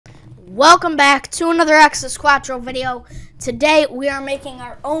Welcome back to another Access Quattro video. Today we are making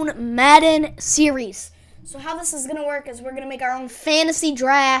our own Madden series. So how this is going to work is we're going to make our own fantasy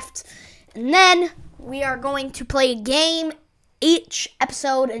draft, and then we are going to play a game each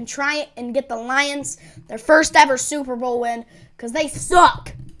episode and try and get the Lions their first ever Super Bowl win, because they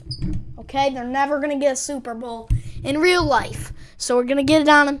suck. Okay, they're never going to get a Super Bowl in real life. So we're going to get it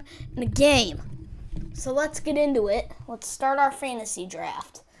on them in a game. So let's get into it. Let's start our fantasy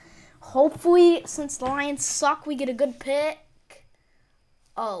draft. Hopefully, since the Lions suck, we get a good pick.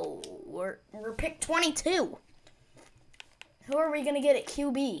 Oh, we're pick 22. Who are we gonna get at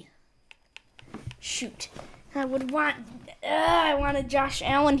QB? Shoot, I wanted Josh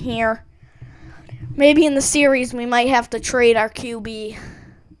Allen here. Maybe in the series we might have to trade our QB.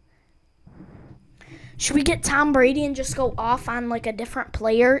 Should we get Tom Brady and just go off on like a different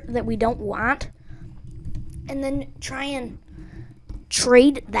player that we don't want, and then try and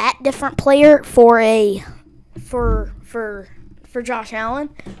trade that different player for Josh Allen?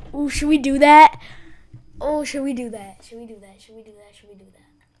 Ooh, should we do that? Oh, should we do that? Should we do that? Should we do that? Should we do that?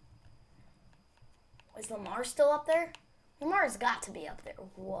 Is Lamar still up there? Lamar's got to be up there.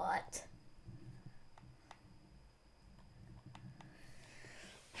 What?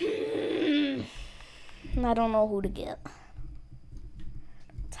 I don't know who to get.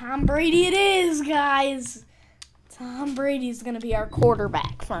 Tom Brady it is, guys. Tom Brady's going to be our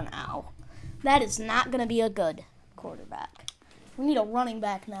quarterback for now. That is not going to be a good quarterback. We need a running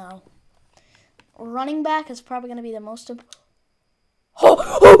back now. A running back is probably going to be the most...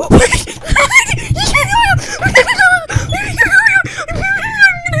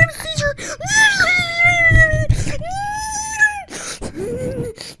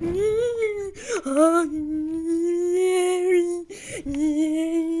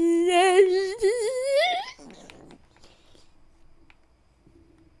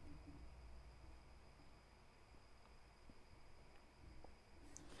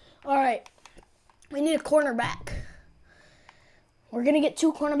 All right, we need a cornerback. We're going to get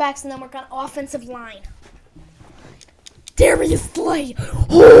 2 cornerbacks and then work on offensive line. Darius Slay.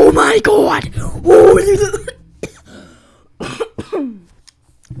 Oh, my God. Oh,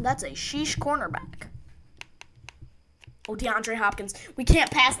 that's a sheesh cornerback. Oh, DeAndre Hopkins. We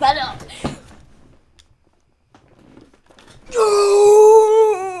can't pass that up.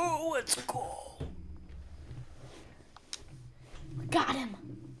 Oh, let's go. Got him.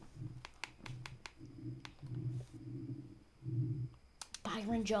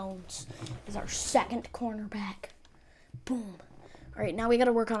 Byron Jones is our second cornerback. Boom. All right, now we got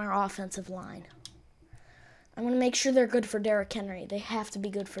to work on our offensive line. I'm going to make sure they're good for Derrick Henry. They have to be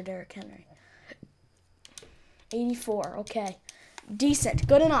good for Derrick Henry. 84, okay. Decent,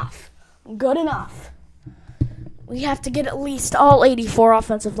 good enough. Good enough. We have to get at least all 84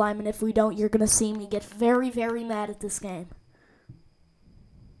 offensive linemen. If we don't, you're going to see me get very, very mad at this game.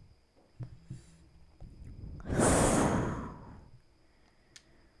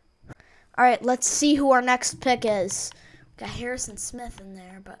 All right, let's see who our next pick is. We got Harrison Smith in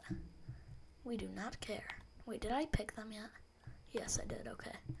there, but we do not care. Wait, did I pick them yet? Yes, I did.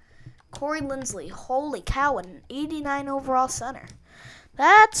 Okay. Corey Linsley. Holy cow, an 89 overall center.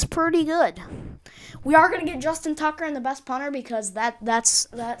 That's pretty good. We are going to get Justin Tucker in the best punter because that's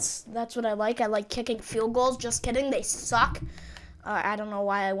what I like. I like kicking field goals. Just kidding. They suck. I don't know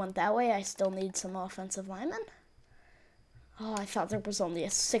why I went that way. I still need some offensive linemen. Oh, I thought there was only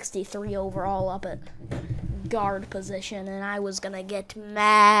a 63 overall up at guard position, and I was going to get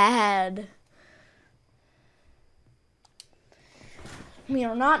mad. We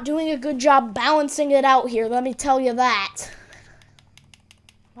are not doing a good job balancing it out here, let me tell you that.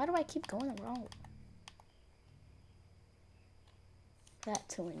 Why do I keep going wrong?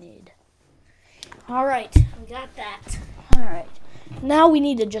 That's what we need. All right, we got that. All right, now we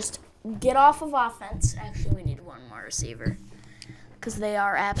need to just get off of offense. Actually, we need one more receiver, because they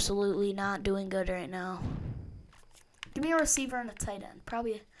are absolutely not doing good right now. Give me a receiver and a tight end.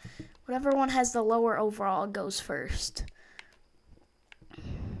 Probably whatever one has the lower overall goes first.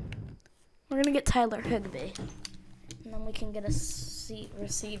 We're going to get Tyler Higbee. And then we can get a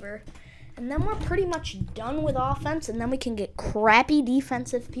receiver. And then we're pretty much done with offense. And then we can get crappy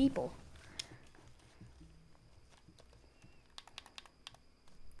defensive people.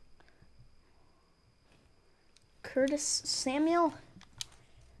 Curtis Samuel.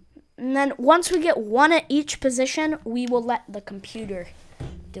 And then once we get one at each position, we will let the computer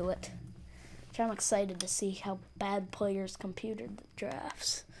do it. Which I'm excited to see how bad players computed the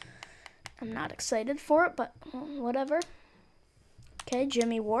drafts. I'm not excited for it, but whatever. Okay,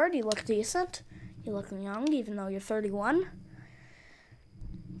 Jimmy Ward, you look decent. You look young, even though you're 31.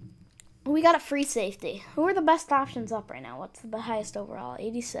 We got a free safety. Who are the best options up right now? What's the highest overall?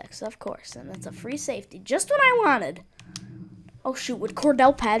 86, of course. And that's a free safety. Just what I wanted. Oh, shoot. Would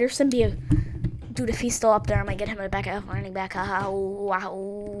Cordell Patterson be a... Dude, if he's still up there, I might get him a backup running back.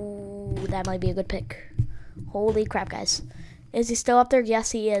 Wow. That might be a good pick. Holy crap, guys. Is he still up there?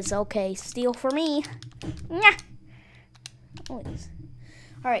 Yes, he is. Okay, steal for me. Nyah. All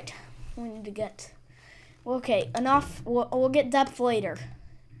right. We need to get... Okay, enough. We'll get depth later.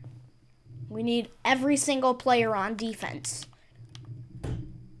 We need every single player on defense.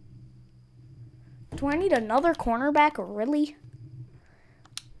 Do I need another cornerback? Really?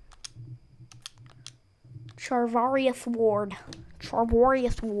 Charvarius Ward.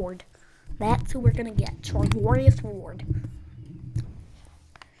 Charvarius Ward. That's who we're going to get. Charvarius Ward.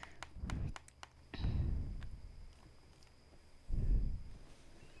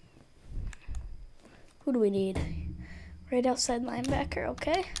 Who do we need? Right outside linebacker,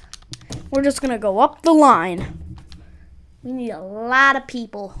 okay. We're just going to go up the line. We need a lot of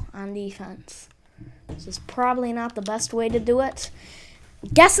people on defense. This is probably not the best way to do it.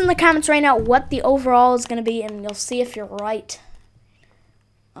 Guess in the comments right now what the overall is going to be, and you'll see if you're right.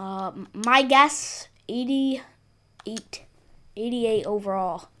 My guess, 88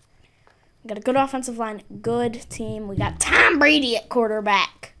 overall. We got a good offensive line, good team. We got Tom Brady at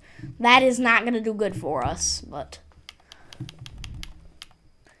quarterback. That is not going to do good for us, but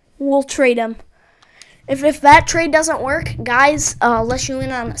we'll trade him. If that trade doesn't work, guys, I'll let you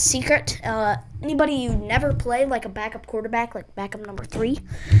in on a secret. Anybody you never played, like a backup quarterback, like backup number 3,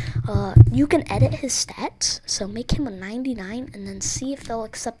 you can edit his stats. So make him a 99 and then see if they'll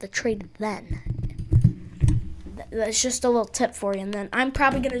accept the trade then. That's just a little tip for you. And then I'm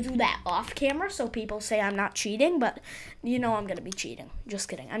probably going to do that off camera so people say I'm not cheating, but you know I'm going to be cheating. Just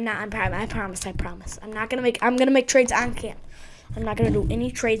kidding. I'm not. I promise. I'm going to make trades on cam. I'm not going to do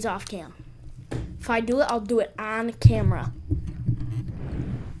any trades off cam. If I do it, I'll do it on camera.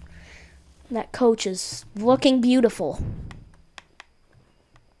 That coach is looking beautiful.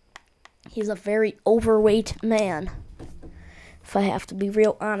 He's a very overweight man. If I have to be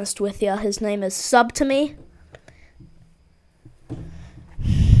real honest with you, his name is Sub to me.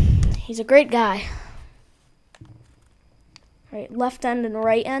 He's a great guy. Right, left end and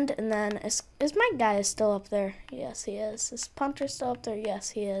right end, and then is my guy still up there? Yes, he is. Is punter still up there? Yes,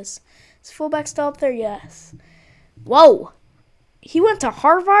 he is. Is fullback still up there? Yes. Whoa! He went to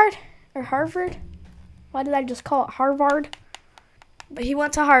Harvard? Or Harvard? Why did I just call it Harvard? But he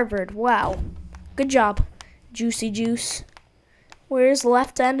went to Harvard. Wow. Good job, Juicy Juice. Where's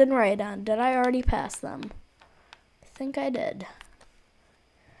left end and right end? Did I already pass them? I think I did.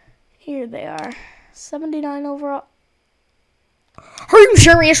 Here they are. 79 overall. Are you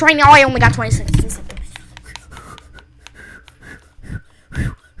serious right now? I only got 26.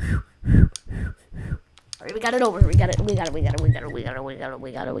 Alright, we got it over. We got it. Okay, we got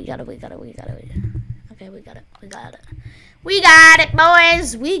it. We got it,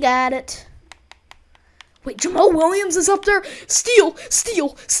 boys. We got it. Wait, Jamal Williams is up there? Steal.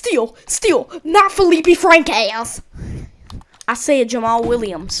 Not Felipe Francaise. I say Jamal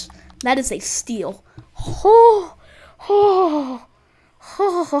Williams. That is a steal.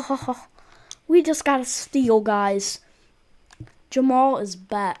 We just got a steal, guys. Jamal is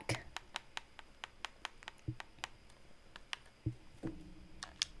back.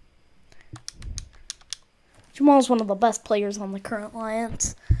 Jamal's one of the best players on the current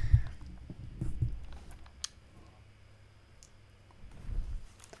Lions.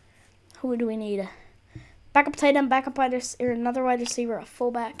 Who do we need? Backup tight end, backup wide receiver, another wide receiver, a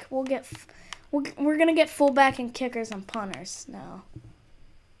fullback. We're gonna get fullback and kickers and punters now.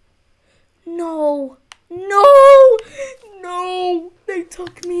 No. They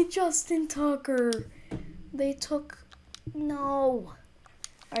took me, Justin Tucker. No.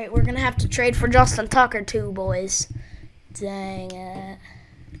 All right, we're gonna have to trade for Justin Tucker too, boys. Dang it.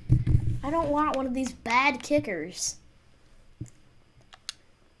 I don't want one of these bad kickers.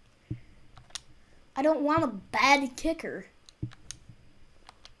 I don't want a bad kicker.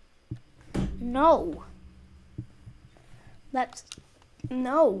 No.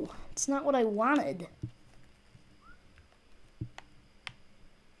 It's not what I wanted.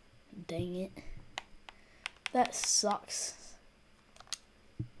 Dang it. That sucks.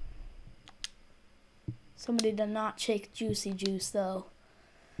 Somebody did not shake Juicy Juice, though.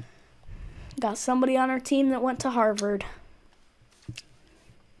 Got somebody on our team that went to Harvard.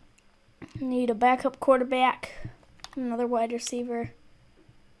 Need a backup quarterback. Another wide receiver.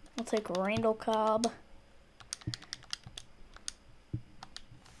 I'll take Randall Cobb.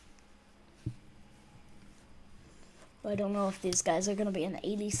 I don't know if these guys are going to be an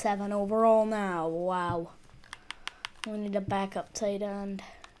 87 overall now. Wow. We need a backup tight end.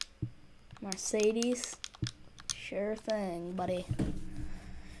 Mercedes. Sure thing, buddy.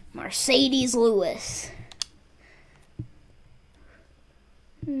 Mercedes Lewis.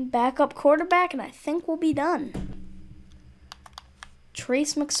 Backup quarterback, and I think we'll be done.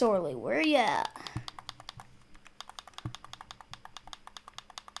 Trace McSorley, where you at?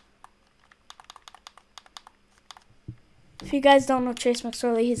 If you guys don't know Trace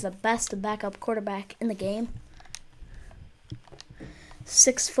McSorley, he's the best backup quarterback in the game.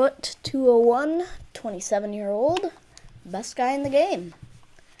 6 foot, 201, 27-year-old. Best guy in the game.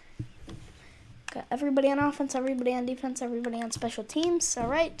 Got everybody on offense, everybody on defense, everybody on special teams. All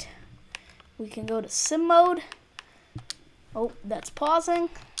right. We can go to sim mode. Oh, that's pausing.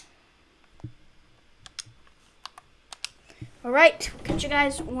 All right. We'll catch you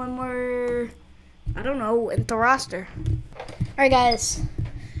guys when we're, I don't know, in the roster. All right, guys.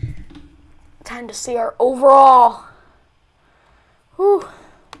 Time to see our overall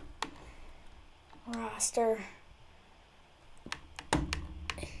roster.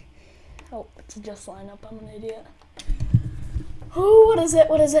 Oh, it's a just lineup. I'm an idiot. Oh, what is it?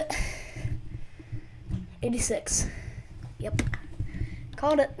 What is it? 86. Yep.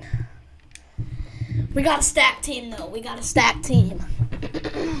 Called it. We got a stacked team, though. We got a stacked team.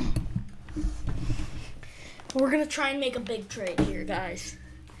 We're going to try and make a big trade here, guys.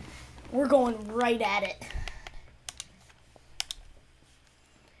 We're going right at it.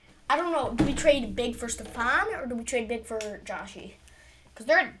 I don't know. Do we trade big for Stefan or do we trade big for Joshy? Because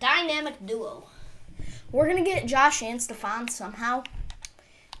they're a dynamic duo. We're going to get Josh and Stefan somehow.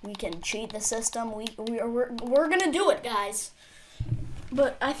 We can cheat the system. We're going to do it, guys.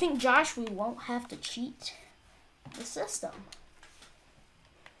 But I think Josh, we won't have to cheat the system.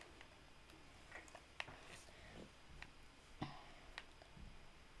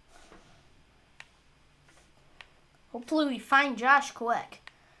 Hopefully we find Josh quick.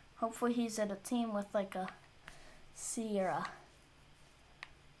 Hopefully he's at a team with like a Sierra.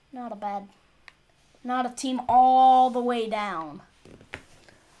 Not a team all the way down.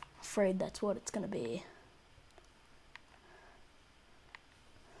 Afraid that's what it's gonna be.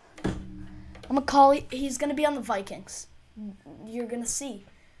 I'm gonna call he's gonna be on the Vikings. You're gonna see.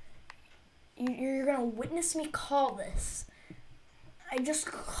 You're gonna witness me call this. I just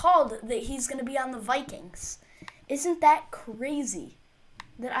called that he's gonna be on the Vikings. Isn't that crazy?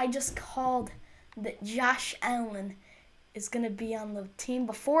 That I just called that Josh Allen is going to be on the team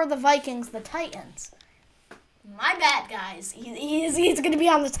before the Vikings, the Titans. My bad, guys. He's going to be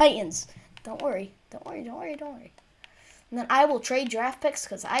on the Titans. Don't worry. Don't worry. Don't worry. Don't worry. And then I will trade draft picks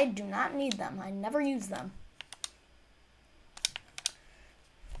because I do not need them. I never use them.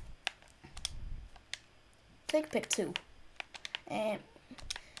 Take pick 2. And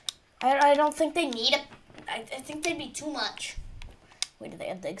I don't think they need it. I think they'd be too much. Wait, do they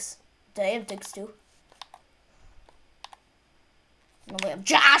have Diggs? Do they have Diggs too? No, they have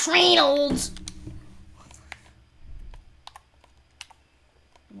Josh Reynolds.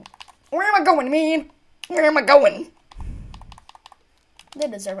 Where am I going, man? Where am I going? They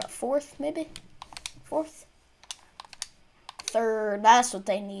deserve a 4th, maybe? 4th? 3rd. That's what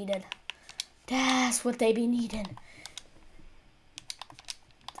they needed. That's what they be needing.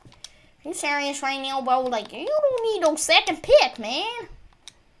 Are you serious right now, bro? Like, you don't need no 2nd pick, man.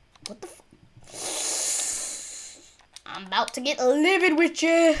 What the I'm about to get livid with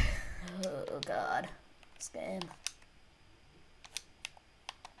you. Oh, God. Scam.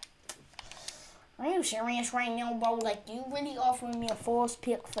 Are you serious right now, bro? Like, you really offering me a 4th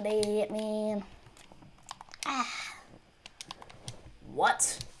pick for that, man? Ah.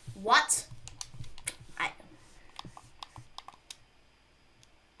 What? What?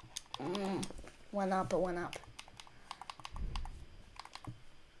 Went up, it went up.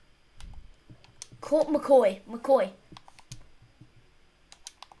 Colt McCoy.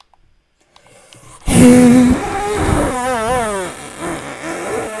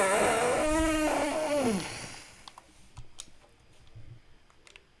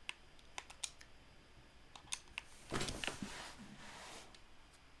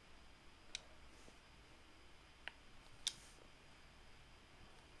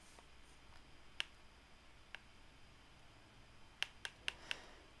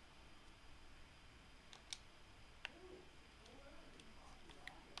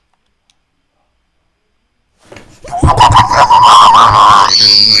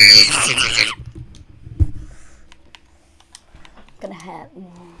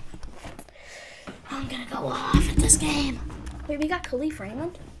 I'm gonna go off at this game. Wait, we got Khalif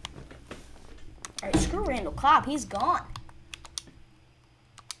Raymond? All right, screw Randall Cobb. He's gone.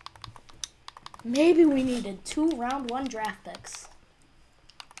 Maybe we needed 2 round 1 draft picks.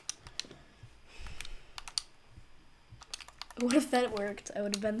 What if that worked? I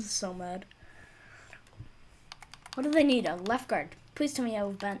would have been so mad. What do they need? A left guard. Please tell me I have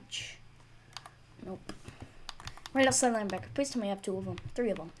a bench. Nope. Right outside linebacker. Please tell me I have 2 of them. 3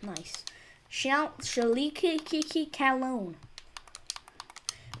 of them. Nice. Shaliki Calhoun.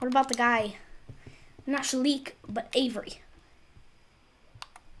 What about the guy? Not Shalik, but Avery.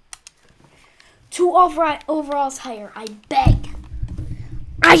 2 overalls higher. I beg.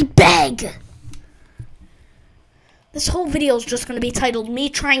 I beg. This whole video is just going to be titled Me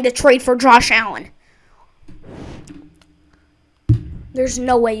Trying to Trade for Josh Allen. There's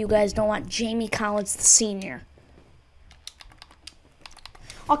no way you guys don't want Jamie Collins, the senior.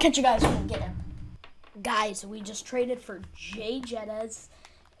 I'll catch you guys when I get him. Guys, we just traded for Jay Jettas,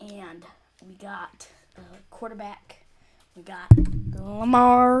 and we got a quarterback. We got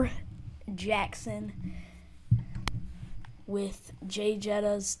Lamar Jackson with Jay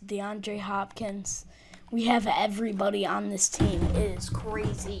Jettas, DeAndre Hopkins. We have everybody on this team. It is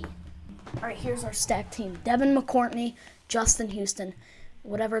crazy. All right, here's our stack team. Devin McCourtney, Justin Houston,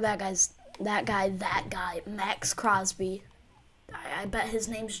 whatever that guy, Max Crosby. I bet his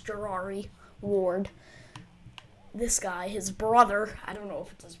name's Gerari Ward. This guy, his brother, I don't know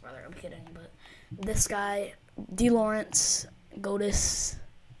if it's his brother, I'm kidding, but this guy, D. Lawrence, Godis,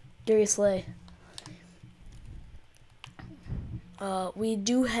 Darius Slay. We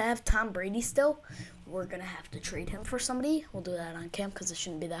do have Tom Brady still. We're going to have to trade him for somebody. We'll do that on camp because it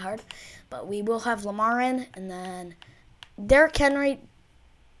shouldn't be that hard. But we will have Lamar in, and then Derrick Henry,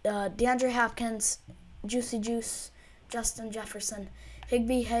 DeAndre Hopkins, Juicy Juice, Justin Jefferson,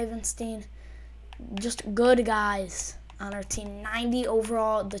 Higbee, Havenstein. Just good guys on our team. 90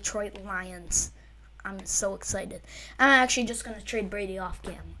 overall Detroit Lions. I'm so excited. I'm actually just going to trade Brady off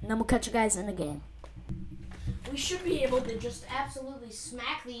cam. And then we'll catch you guys in the game. We should be able to just absolutely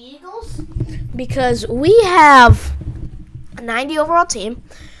smack the Eagles because we have a 90 overall team.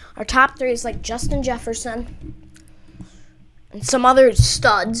 Our top 3 is like Justin Jefferson and some other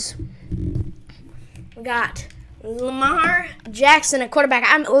studs. We got Lamar Jackson at quarterback.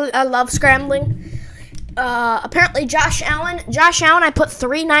 I love scrambling. Apparently Josh Allen, I put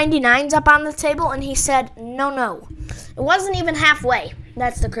 399s up on the table, and he said, no. It wasn't even halfway.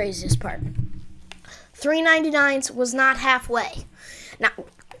 That's the craziest part. 399s was not halfway. Now,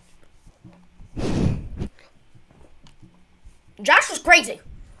 Josh was crazy.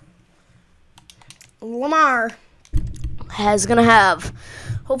 Lamar is going to have,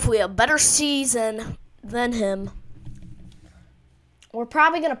 hopefully, a better season than him. We're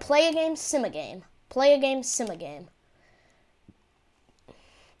probably going to play a game, sim a game. Play a game, sim a game.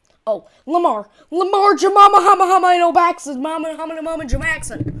 Oh, Lamar, Jamama, Hama, no Baxes, Mama,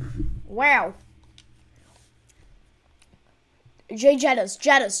 Jamaxon. Wow. Jay Jettas,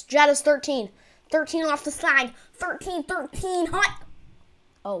 13. 13 off the side. 13, hot.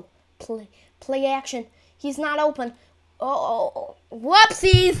 Oh, play action. He's not open. Oh,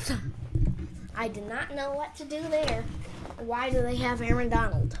 whoopsies. I did not know what to do there. Why do they have Aaron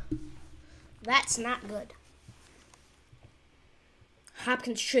Donald? That's not good.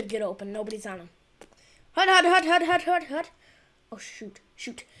 Hopkins should get open. Nobody's on him. Hut. Oh, shoot.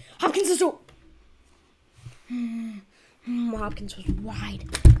 Hopkins is open.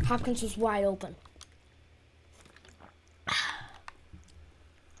 Hopkins was wide open.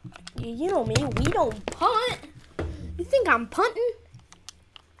 You know me, we don't punt. You think I'm punting?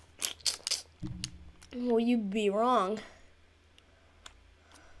 Well, you'd be wrong.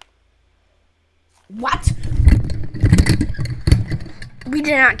 What? We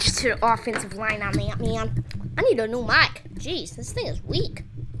did not just hit an offensive line on that, man. I need a new mic. Jeez, this thing is weak.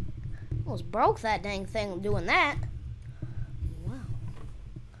 Almost broke that dang thing doing that. Wow.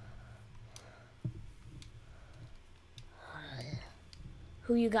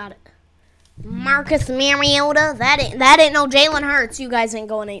 Who you got it? Marcus Mariota. That ain't no Jalen Hurts. You guys ain't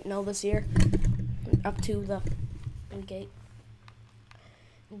going 8-0 this year. Up to the gate.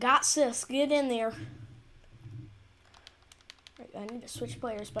 Got sis. Get in there. I need to switch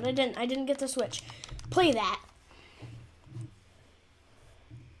players, but I didn't get to switch. Play that.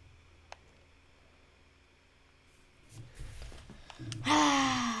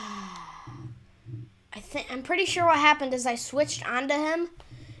 I'm pretty sure what happened is I switched onto him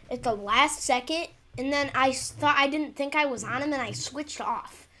at the last second, and then I didn't think I was on him, and I switched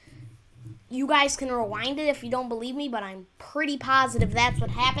off. You guys can rewind it if you don't believe me, but I'm pretty positive that's what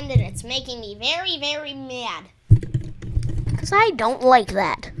happened, and it's making me very, very mad. Because I don't like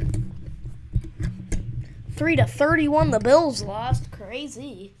that. 33-31, the Bills lost.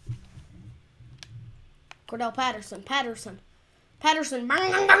 Crazy. Cordell Patterson.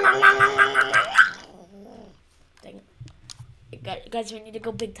 Dang it. Guys, we need to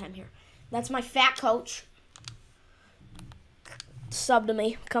go big time here. That's my fat coach. Sub to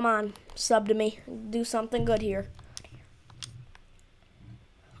me. Come on. Sub to me. Do something good here.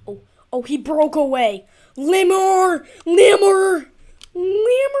 Oh, he broke away. Limmer.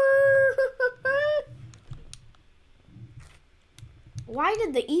 Why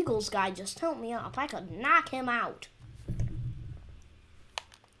did the Eagles guy just help me up? I could knock him out.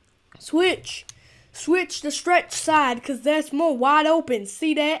 Switch the stretch side, because that's more wide open.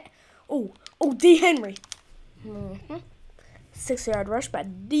 See that? Oh, D. Henry. 6-yard rush by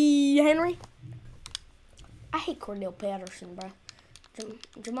D. Henry. I hate Cordell Patterson, bro.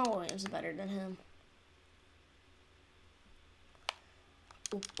 Jamal Williams is better than him.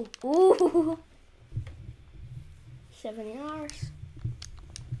 Ooh. 7 yards.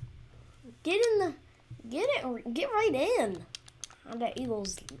 Get right in on that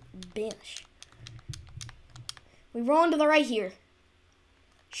Eagles bench. We roll to the right here.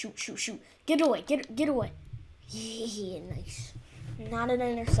 Shoot. Get away. Yeah, nice. Not an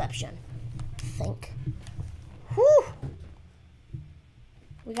interception, I think. Whew.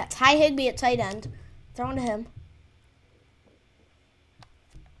 We got Ty Higbee at tight end. Throwing to him.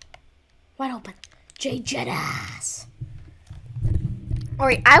 Wide open. Jay Jettas.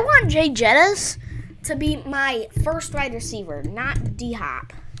 Alright, I want Jay Jettas to be my first wide receiver, not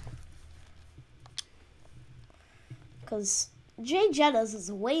D-Hop. Because Jay Jettas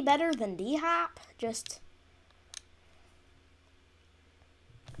is way better than D-Hop. Just...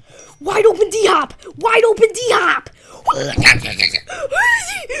 Wide open D-Hop!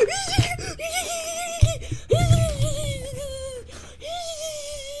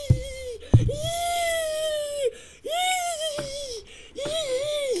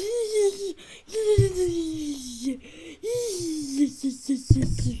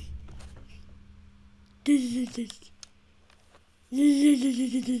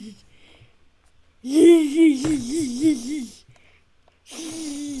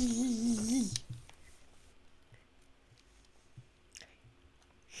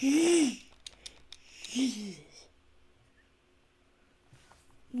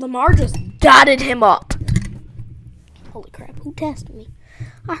 Lamar just dotted him up. Holy crap, who tested me?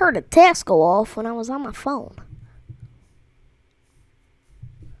 I heard a test go off when I was on my phone.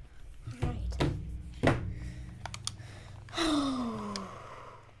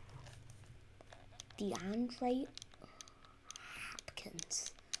 DeAndre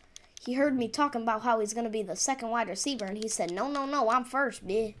Hopkins. He heard me talking about how he's going to be the second wide receiver, and he said, no, I'm first,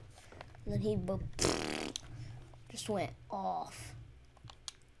 bitch. And then he just went off.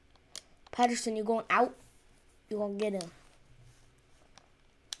 Patterson, you going out? You going to get him.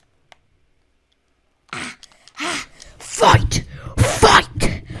 Fight!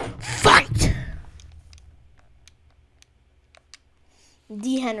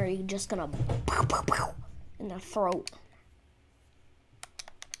 D. Henry just gonna in the throat.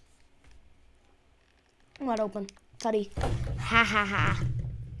 Wide open. Tutty. Ha.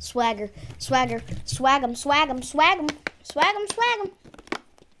 Swagger. Swag him.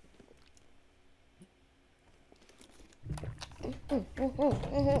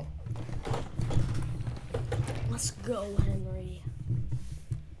 Let's go, Henry.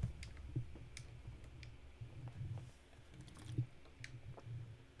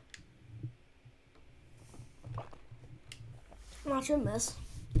 Watch him miss.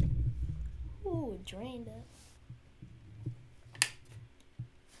 Ooh, drained it.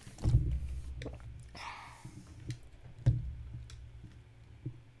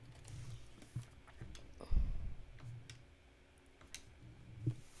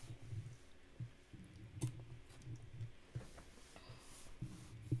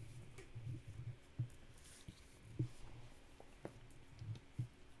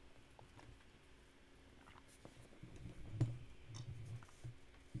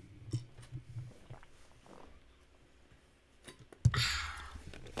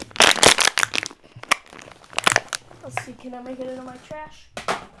 Let's see, can I make it into my trash?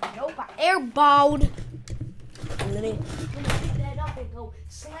 Nope, I airballed. And then I'm gonna pick that up and go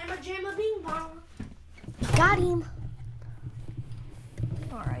slammer jammer bing bong. Got him.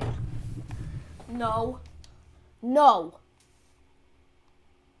 Alright. No.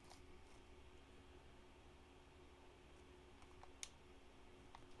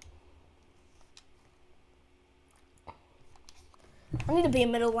 I need to be a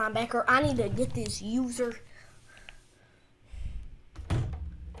middle linebacker. I need to get this user.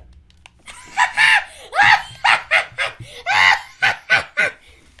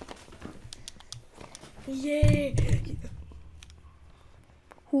 Yeah.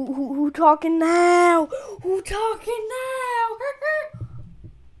 Who talking now? Who talking now?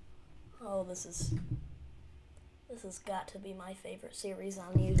 Oh, this has got to be my favorite series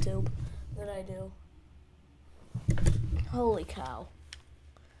on YouTube that I do. Holy cow.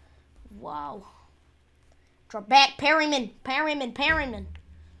 Wow. Drop back, Perryman.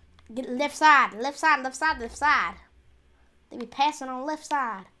 Get left side. They be passing on left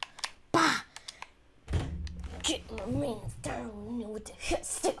side. Bah! Get my man's down with the hit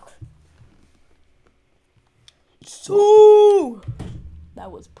stick. So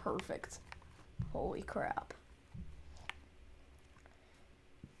that was perfect. Holy crap.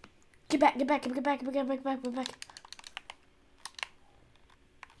 Get back.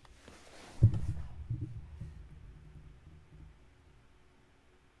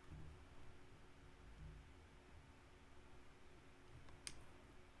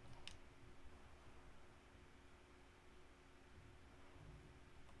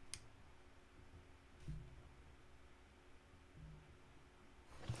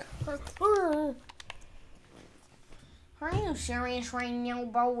 Are you serious right now,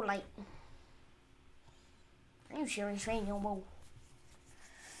 bro? Like, are you serious right now, bro?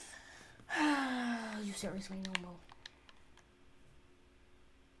 Are you serious right now, bro?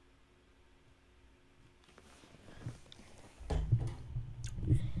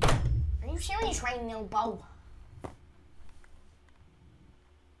 Are you serious right now, bro?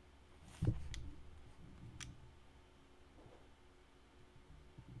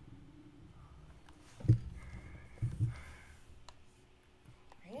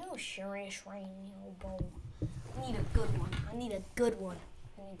 Serious right now, bro. I need a good one.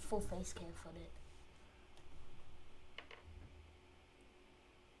 I need full face cam footage.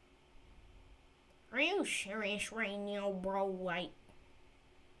 Are you serious right now, bro? Like,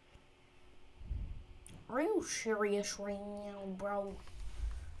 are you serious right now, bro?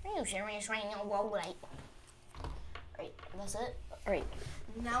 Are you serious right now, bro? Like, right, that's it. Alright,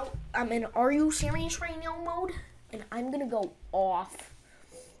 now I'm in Are You Serious Right Now mode, and I'm gonna go off.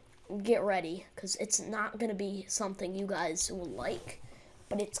 Get ready, because it's not gonna be something you guys will like,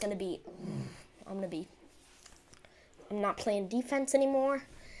 but it's gonna be, I'm not playing defense anymore.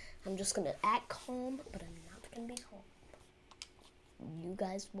 I'm just gonna act calm, but I'm not gonna be calm. You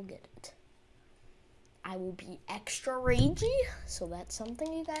guys will get it. I will be extra ragey, so that's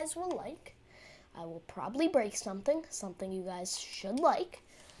something you guys will like. I will probably break something you guys should like,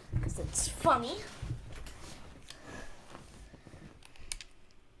 because it's funny.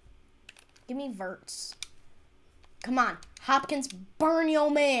 Give me verts. Come on, Hopkins, burn your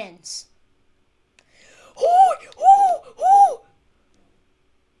mans.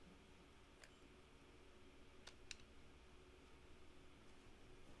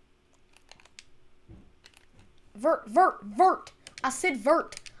 Vert. I said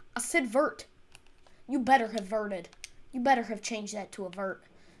vert. You better have verted. You better have changed that to a vert.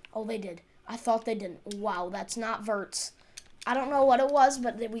 Oh, they did. I thought they didn't. Wow, that's not verts. I don't know what it was,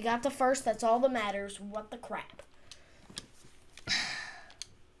 but we got the first. That's all that matters. What the crap.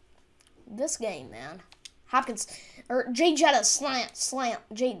 This game, man. Hopkins, or Jay Jetta, slant.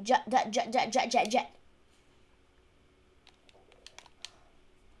 Jay Jet.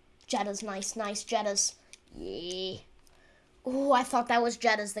 Jetta's nice Jetta's. Yeah. Ooh, I thought that was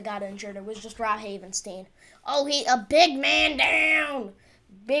Jetta's that got injured. It was just Rob Havenstein. Oh, a big man down.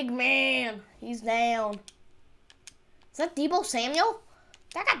 Big man. He's down. Is that Deebo Samuel?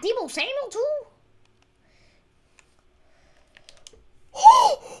 That got Deebo Samuel too?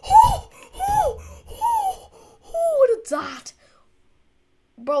 What is that?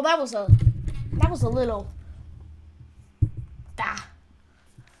 Bro, that was a little that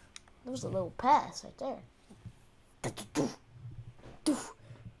was a little pass right there.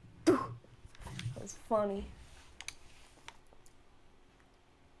 That's funny.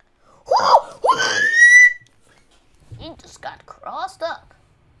 He just got crossed up.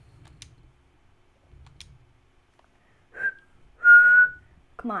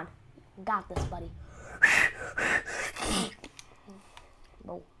 Come on. Got this, buddy.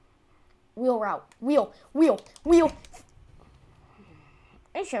 Bro. Wheel route. Wheel.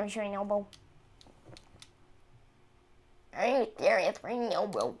 Are you serious right now, bro? Are you serious right now,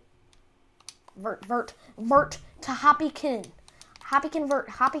 bro? Vert to Hopkins. Hopkins vert.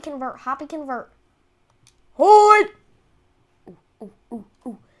 Hold!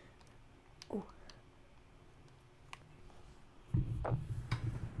 Ooh.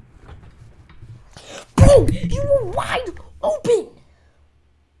 Bro, you were wide open.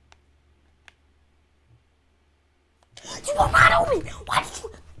 You were wide open.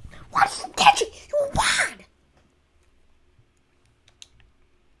 Why did you catch it? You were wide.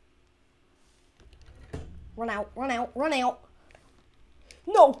 Run out, run out, run out.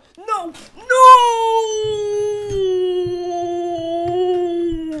 No, no,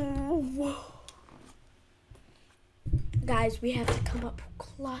 no! Guys, we have to come up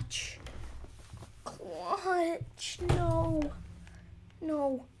clutch. Clutch, no.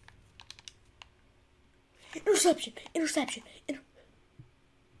 No. Interception, interception,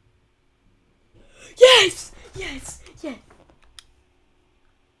 yes, yes, yes.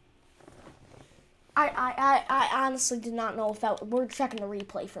 I honestly did not know if that, we're checking the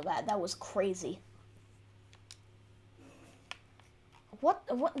replay for that. That was crazy. What,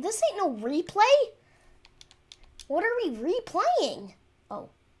 this ain't no replay? What are we replaying? Oh.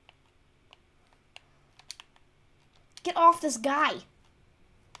 Get off this guy.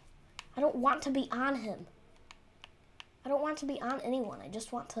 I don't want to be on him. I don't want to be on anyone. I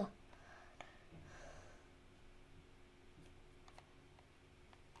just want to...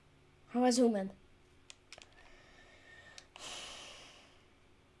 How do I zoom in?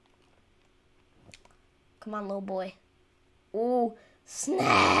 Come on, little boy. Ooh,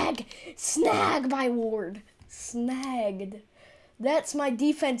 snag! Snag by Ward. Snagged. That's my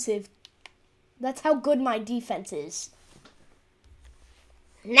defensive. That's how good my defense is.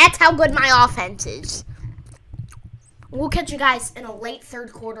 And that's how good my offense is. We'll catch you guys in a late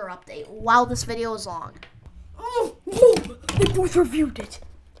third quarter update while this video is long. Oh, they both reviewed it.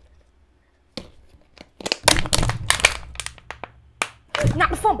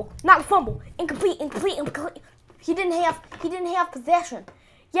 Not a fumble. Not a fumble. Incomplete. Incomplete. Incomplete. He didn't have possession.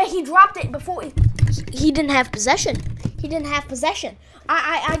 Yeah, he dropped it before he didn't have possession. He didn't have possession.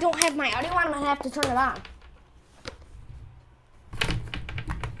 I don't have my audio on. I'm gonna have to turn it on.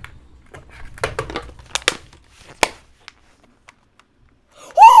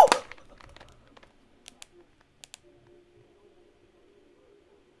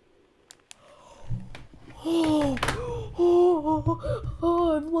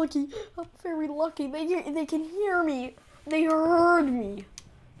 Oh, I'm lucky. I'm very lucky. They can hear me. They heard me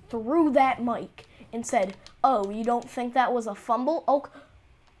through that mic and said, "Oh, you don't think that was a fumble?" Oh,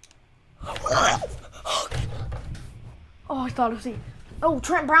 I thought it was Oh,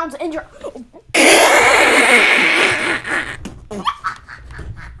 Trent Brown's injured.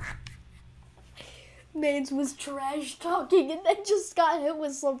 Mans was trash talking and then just got hit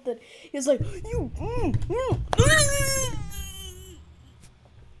with something. He was like,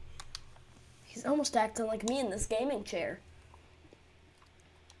 He's almost acting like me in this gaming chair.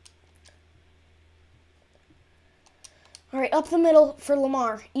 All right, up the middle for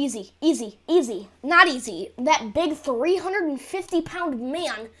Lamar. Easy, easy, easy. Not easy. That big 350-pound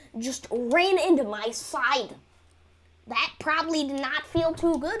man just ran into my side. That probably did not feel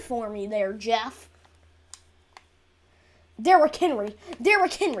too good for me there, Jeff. Derrick Henry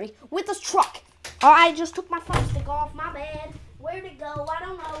with his truck. Oh, I just took my thumbstick off, my bad. Where'd it go? I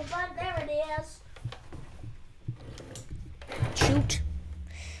don't know, but there it is. Shoot.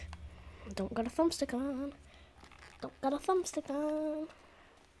 Don't got a thumbstick on. Don't got a thumbstick on.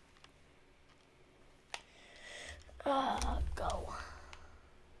 Go.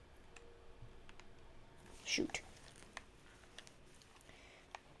 Shoot.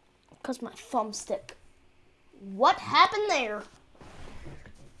 Because my thumbstick. What happened there?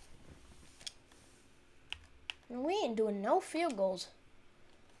 We ain't doing no field goals.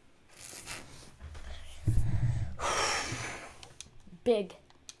 Big.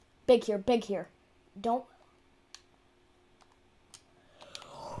 Big here, big here. Don't.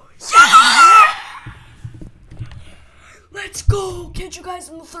 Yeah! Let's go. Catch you guys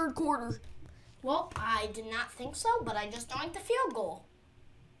in the third quarter. Well, I did not think so, but I just donked the field goal.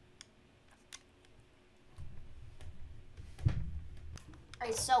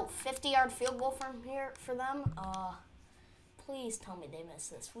 Alright, so 50-yard field goal from here for them. Please tell me they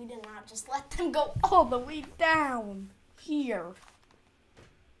missed this. We did not just let them go all the way down here.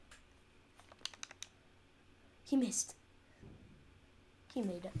 He missed. He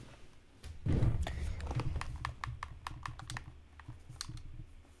made it.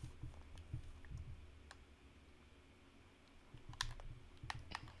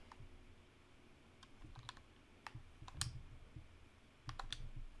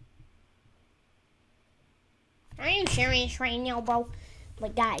 I am serious right now, bro.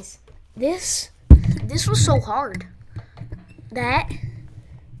 Like, guys, this was so hard. That,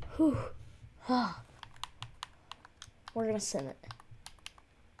 we're gonna send it.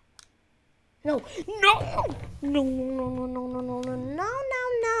 No.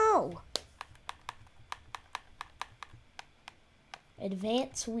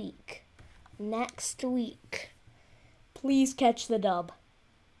 Advance week. Next week. Please catch the dub.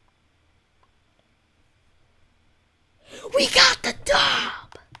 We got the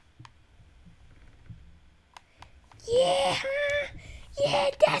dub. Yeah. Yeah,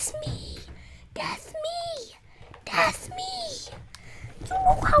 that's me. That's me. That's me. You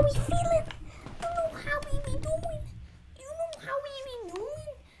know how we feeling? You know how we be doing? You know how we be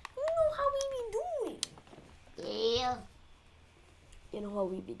doing? You know how we be doing? Yeah. You know how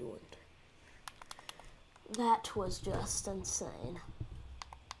we be doing. That was just insane.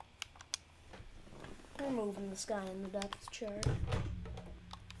 We're moving this guy in the depth chart.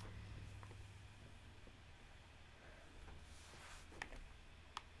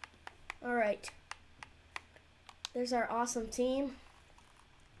 Alright. There's our awesome team.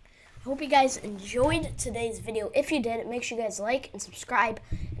 I hope you guys enjoyed today's video. If you did, make sure you guys like and subscribe.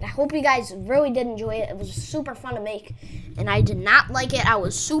 And I hope you guys really did enjoy it. It was super fun to make. And I did not like it. I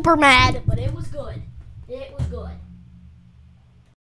was super mad, but it was good. It was good.